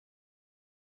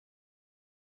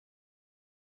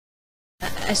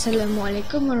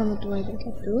Assalamualaikum warahmatullahi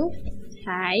wabarakatuh.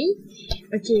 Hai.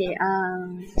 Okey,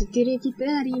 tutorial kita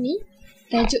hari ini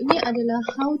tajuknya adalah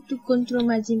How to Control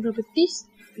Margin Properties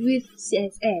with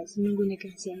CSS,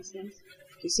 menggunakan CSS.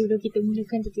 Okey, sebelum kita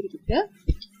mulakan tutorial kita,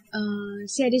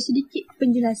 saya ada sedikit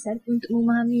penjelasan untuk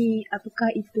memahami apakah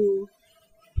itu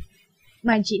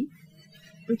margin.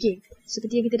 Okey,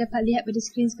 seperti yang kita dapat lihat pada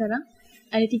skrin sekarang,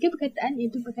 ada 3 perkataan,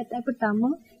 iaitu perkataan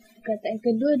pertama, perkataan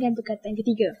kedua dan perkataan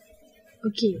ketiga.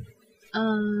 Okey,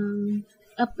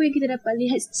 apa yang kita dapat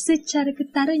lihat secara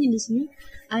ketaranya di sini,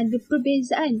 ada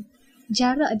perbezaan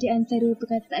jarak di antara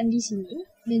perkataan di sini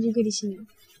dan juga di sini.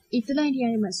 Itulah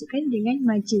yang dimaksudkan dengan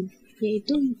margin,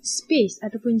 iaitu space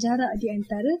ataupun jarak di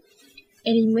antara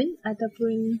elemen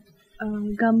ataupun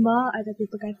gambar ataupun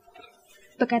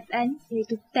perkataan,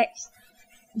 iaitu teks.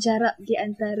 Jarak di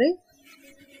antara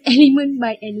elemen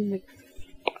by elemen.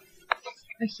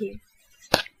 Okey.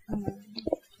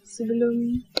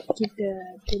 Sebelum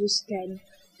kita teruskan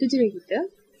tutorial kita,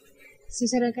 saya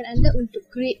sarankan anda untuk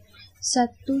create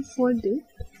satu folder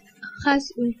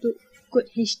khas untuk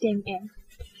kod HTML.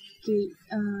 Okay,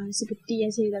 seperti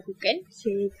yang saya lakukan,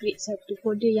 saya create satu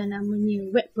folder yang namanya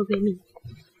web programming.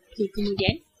 Okay,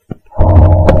 kemudian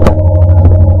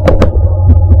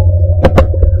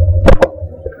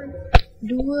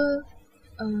dua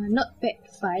notepad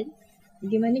file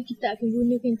di mana kita akan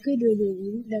gunakan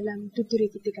kedua-duanya dalam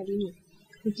tutorial kita kali ini.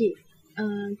 Okey,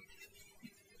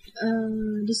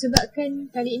 disebabkan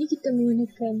kali ini kita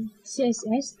menggunakan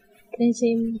CSS dan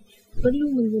saya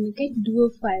perlu menggunakan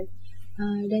dua file,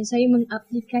 dan saya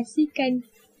mengaplikasikan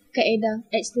kaedah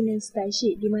external style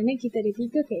sheet di mana kita ada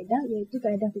 3 kaedah, iaitu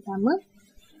kaedah pertama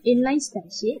inline style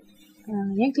sheet,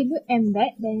 yang kedua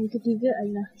embed dan yang ketiga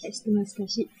adalah external style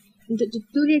sheet. Untuk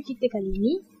tutorial kita kali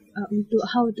ini, untuk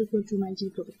how to control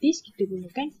margin properties, kita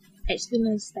gunakan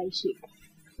external style sheet.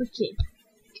 Okey.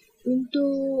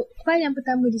 Untuk file yang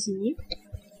pertama di sini,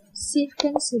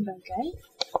 savekan sebagai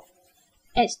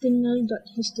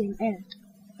external.html.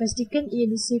 Pastikan ia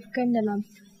disavekan dalam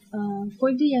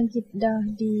folder yang kita dah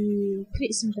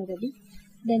di-create sebentar tadi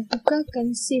dan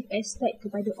tukarkan save as tag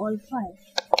kepada all file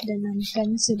dan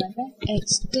namakan sebagai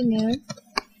external.html.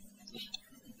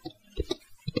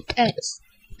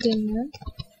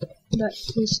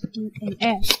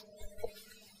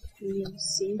 Kemudian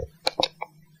save.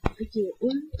 Okey,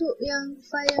 untuk yang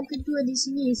file yang kedua di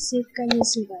sini, savekannya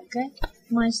sebagai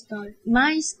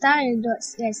mystyle.css.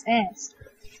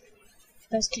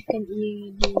 Pastikan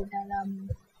ia di dalam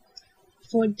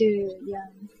folder yang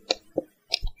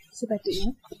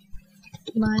sepatutnya,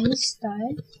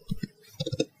 mystyle.css.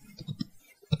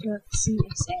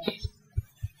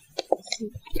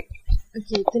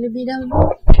 Okey, terlebih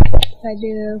dahulu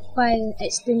pada file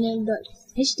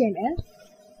external.html,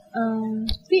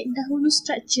 create dahulu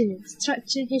structure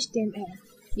HTML,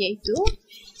 iaitu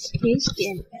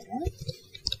HTML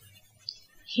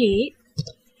head,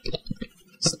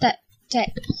 start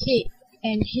tag head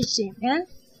and HTML,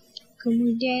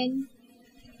 kemudian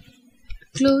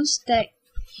close tag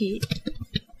head,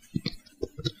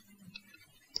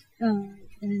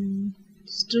 dan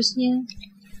seterusnya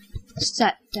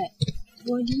start tag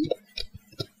body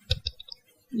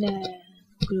dan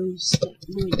close tag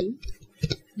body,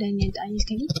 dan yang terakhir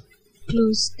sekali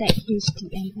close tag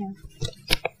HTML.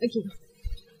 Okey,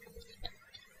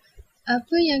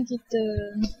 apa yang kita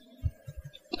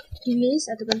tulis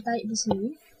ataupun type di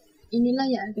sini, inilah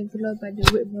yang akan keluar pada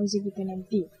web browser kita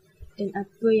nanti. Dan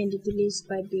apa yang ditulis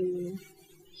pada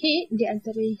head, di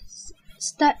antara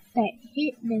start tag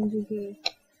head dan juga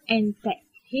end tag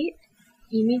head,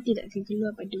 ini tidak akan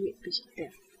keluar pada web page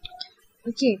kita.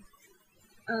 Okey.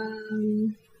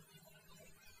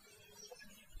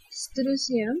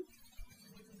 Seterusnya,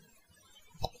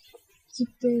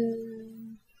 kita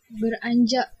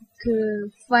beranjak ke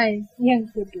file yang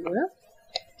kedua.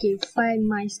 Okey, file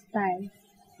mystyle.css.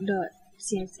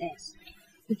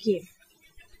 Okey.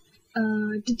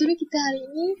 Tutorial kita hari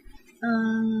ini,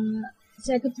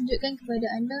 saya akan tunjukkan kepada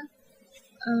anda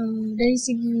dari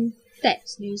segi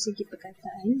teks, dari segi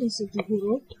perkataan, dari segi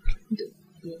huruf,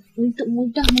 untuk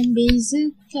mudah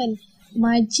membezakan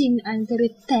margin antara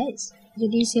teks.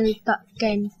 Jadi saya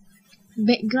letakkan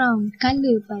background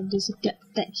color pada setiap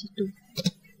teks itu.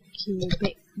 Okay,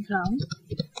 background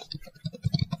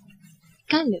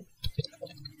color,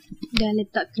 dan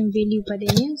letakkan value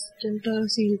padanya. Contoh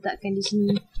saya letakkan di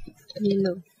sini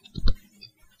yellow,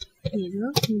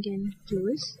 kemudian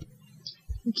close.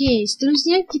 Okey,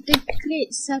 seterusnya kita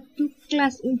create satu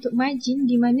kelas untuk margin,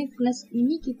 di mana kelas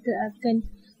ini kita akan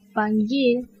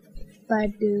panggil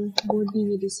pada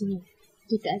body di sini.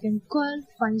 Kita akan call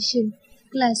function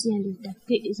kelas yang dah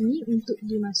create di sini untuk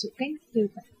dimasukkan ke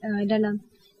dalam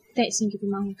teks yang kita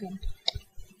mahukan.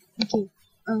 Okey.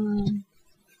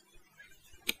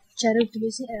 Cara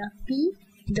tulisnya adalah p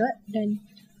dot dan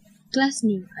class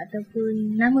name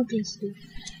ataupun nama kelas tu.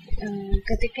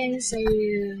 Katakan saya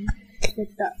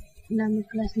letak nama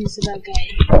kelas ni sebagai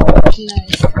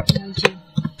kelas margin.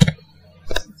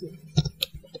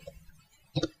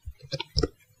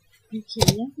 Okey,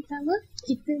 yang pertama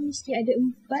kita mesti ada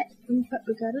empat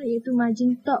perkara, iaitu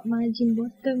margin top, margin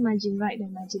bottom, margin right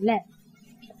dan margin left.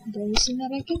 Dan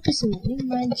senaraikan kesemuanya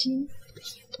margin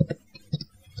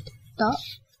top,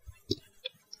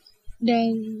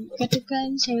 dan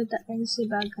katakan saya letakkan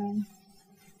sebagai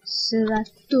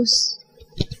 100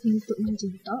 untuk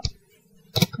margin top,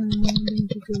 dan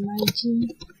juga margin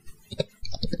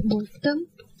bottom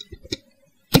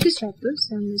itu 100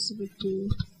 sama seperti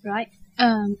right,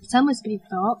 sama seperti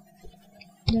top,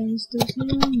 dan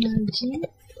seterusnya margin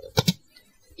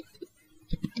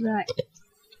right.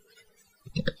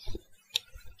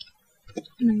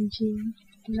 Margin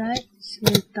right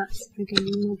saya letak sebagai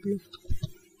 50.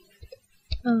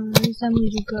 Sama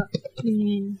juga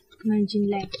dengan margin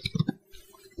left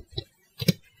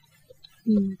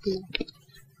 50.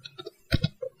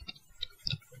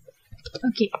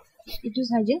 Okey, itu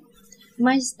saja.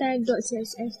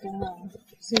 mystyle.css dah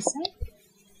selesai.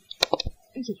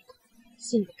 Okey,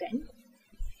 simpan.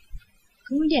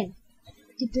 Kemudian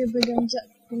kita beranjak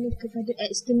kepada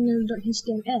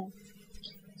external.html.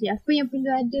 Okay, apa yang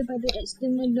perlu ada pada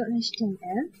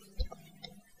external.html?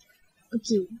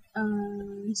 Okey,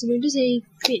 sebelum tu saya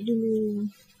create dulu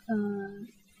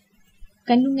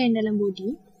kandungan dalam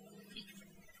body.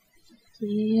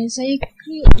 Okay, saya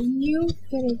create new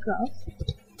paragraph.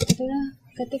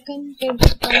 Katakan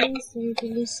paragraph ini saya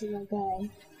tulis sebagai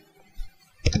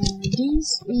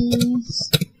this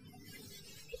is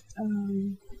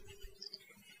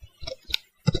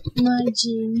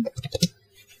margin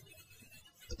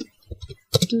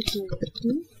tutorial.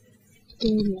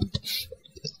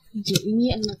 Okay,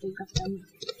 ini adalah paragraph pertama.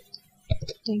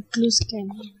 Dan closekan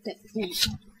tag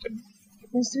paragraph.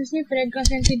 Dan seterusnya paragraph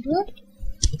yang kedua,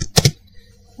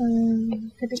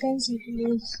 katakan saya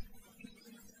tulis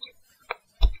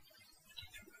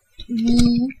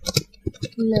we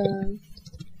love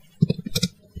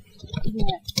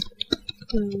that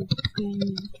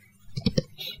programming.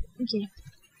 Okay,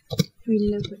 we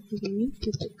love that programming.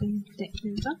 Tutupkan tag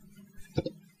paragraph.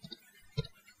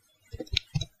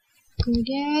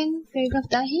 Kemudian paragraf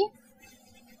terakhir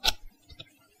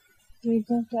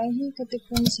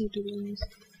katakan saya tulis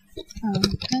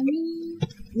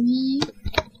we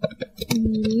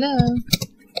love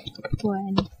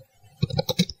Puan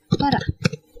Farah.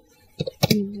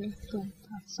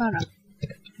 Farah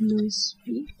no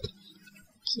speed.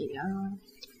 Okay,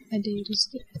 ada error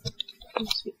sikit.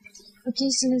 Okay,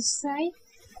 selesai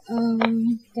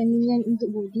kandungan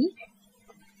untuk body.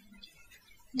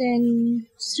 Dan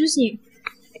seterusnya,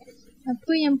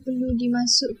 apa yang perlu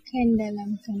dimasukkan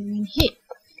dalam kandungan head?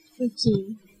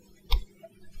 Okey,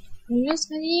 mula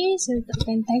sekali saya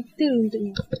letakkan title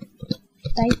untuknya.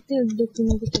 Title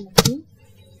dokumen kita nanti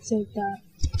saya letak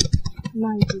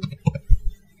margin.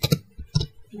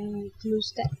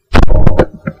 Close tab.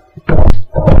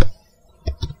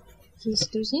 Okay,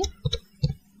 seterusnya,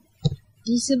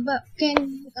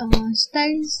 disebabkan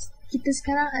style kita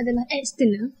sekarang adalah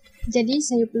external, jadi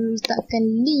saya perlu letakkan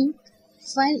link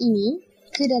file ini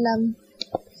ke dalam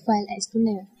file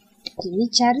external. Jadi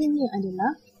caranya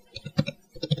adalah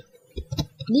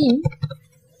link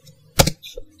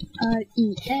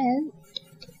rel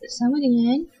sama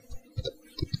dengan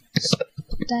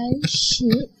style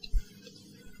sheet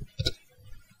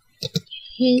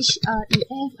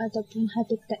href ataupun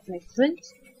hypertext reference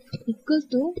equal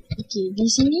to, okay, di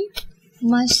sini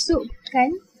masukkan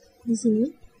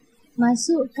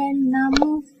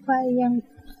nama file yang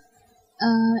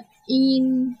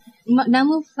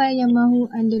nama file yang mahu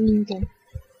anda linkkan.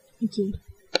 Okey,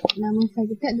 nama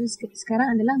file kita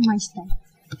sekarang adalah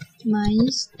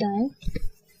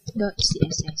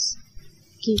mystyle.css.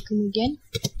 Okey, kemudian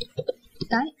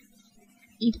type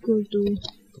equal to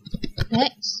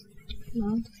text/css.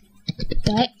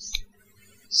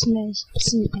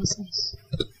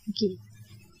 Okey,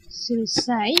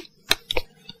 selesai.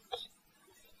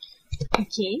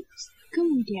 Okey,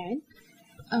 kemudian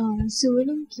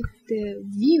sebelum kita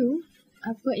view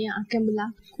apa yang akan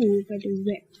berlaku pada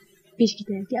web page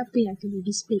kita nanti, apa yang akan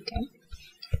didisplaykan,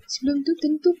 sebelum tu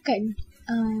tentukan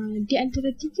di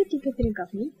antara tiga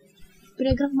paragraf ni,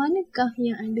 paragraf manakah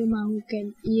yang anda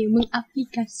mahukan ia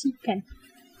mengaplikasikan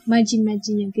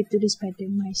margin-margin yang kita tulis pada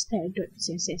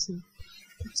mystyle.css ni.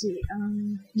 Okey,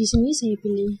 di sini saya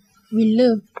pilih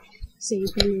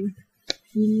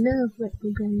bila buat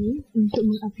program ni untuk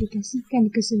mengaplikasikan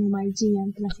kesemua margin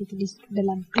yang telah saya tulis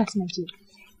dalam kelas margin.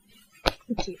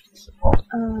 Okey.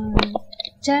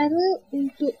 Cara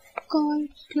untuk call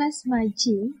kelas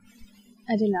margin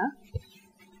adalah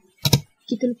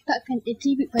kita letakkan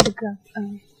attribute pada graf.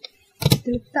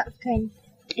 Kita letakkan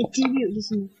attribute di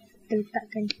sini. Kita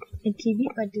letakkan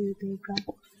attribute pada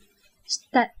paragraf.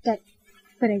 Start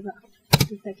paragraf.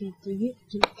 Kita letakkan attribute.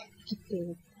 Kita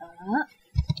letak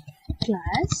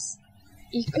class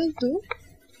equal to,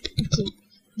 okey,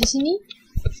 di sini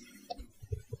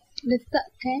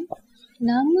letakkan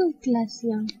nama kelas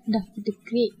yang dah kita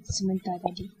create sebentar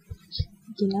tadi.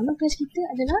 Okey, nama kelas kita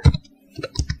adalah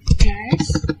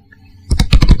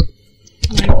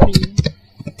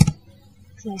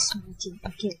class margin.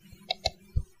 Okey.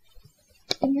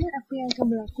 Ingat apa yang akan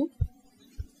berlaku?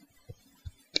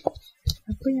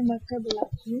 Apa yang bakal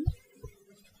berlaku?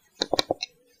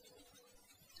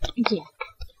 Okey.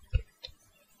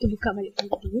 Kita buka balik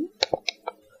dulu.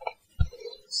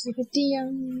 Seperti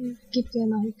yang kita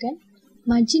mahukan,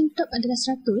 margin top adalah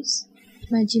 100,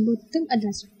 margin bottom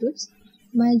adalah 100,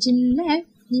 margin left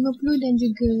 50 dan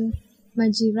juga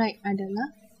margin right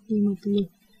adalah 50.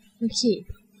 Okey.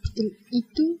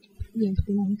 Itu yang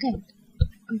kita mahukan.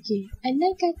 Okey.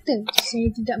 Andai kata saya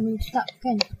tidak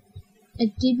meletakkan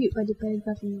attribute pada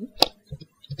paragraf ini.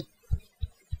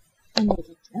 Andai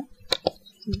kata.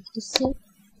 Okay, kita save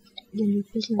dan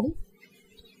refresh balik.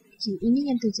 Okay, ini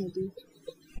yang terjadi.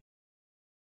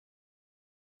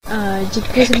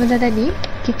 Jika sebentar tadi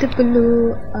kita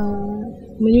perlu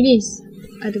menulis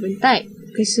ataupun type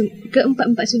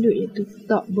keempat-empat sudut, iaitu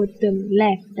top, bottom,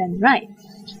 left dan right.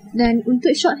 Dan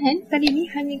untuk shorthand kali ini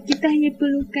kita hanya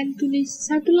perlukan tulis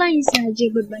satu line sahaja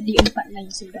berbanding 4 line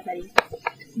sebentar tadi.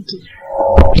 Okey.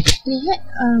 Lihat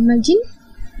margin.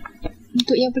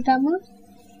 Untuk yang pertama,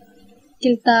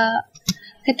 kita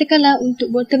katakanlah untuk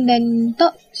bottom dan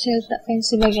top saya letakkan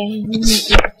sebagai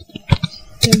 50.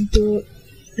 Untuk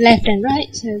left dan right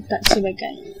saya letak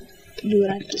sebagai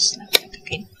 200 lah,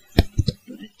 katakan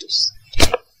 200.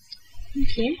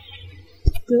 Okay,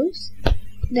 terus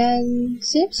dan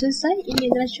save, selesai. Ini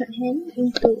adalah shorthand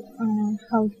untuk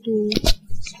how to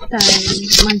style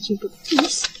margin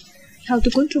properties, how to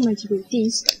control margin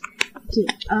properties. Okay,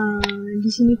 di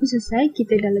sini pun selesai.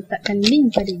 Kita dah letakkan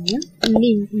link padanya,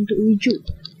 link untuk rujuk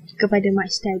kepada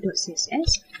mystyle.css,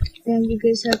 dan juga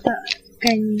saya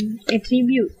letakkan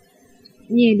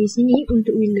attribute-nya di sini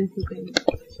untuk window program.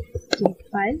 Okay,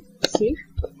 file, save,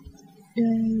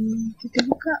 dan kita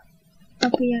buka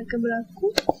apa yang akan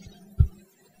berlaku.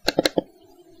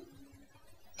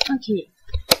 Okay,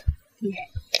 lihat.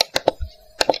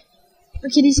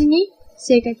 Okay, di sini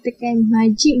saya katakan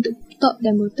margin untuk top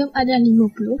dan bottom adalah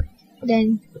 50,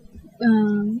 dan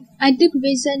ada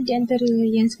perbezaan di antara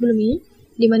yang sebelum ini,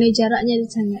 di mana jaraknya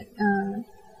sangat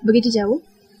begitu jauh,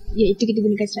 iaitu kita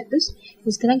gunakan 100, dan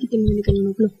sekarang kita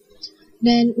menggunakan 50.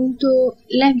 Dan untuk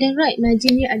left dan right,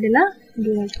 marginnya adalah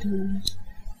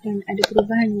 200, dan ada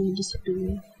perubahan di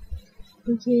situ.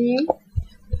 Okay,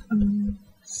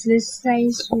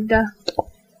 selesai sudah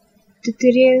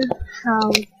tutorial how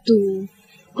to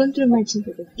control margin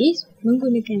properties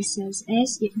menggunakan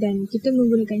CSS, dan kita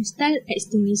menggunakan style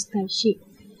external style sheet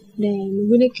dan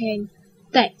menggunakan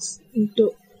text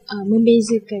untuk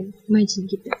membezakan margin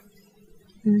kita.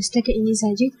 Setakat ini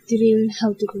sahaja tutorial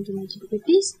how to control margin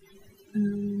properties.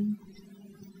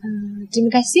 Terima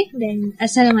kasih dan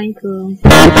Assalamualaikum.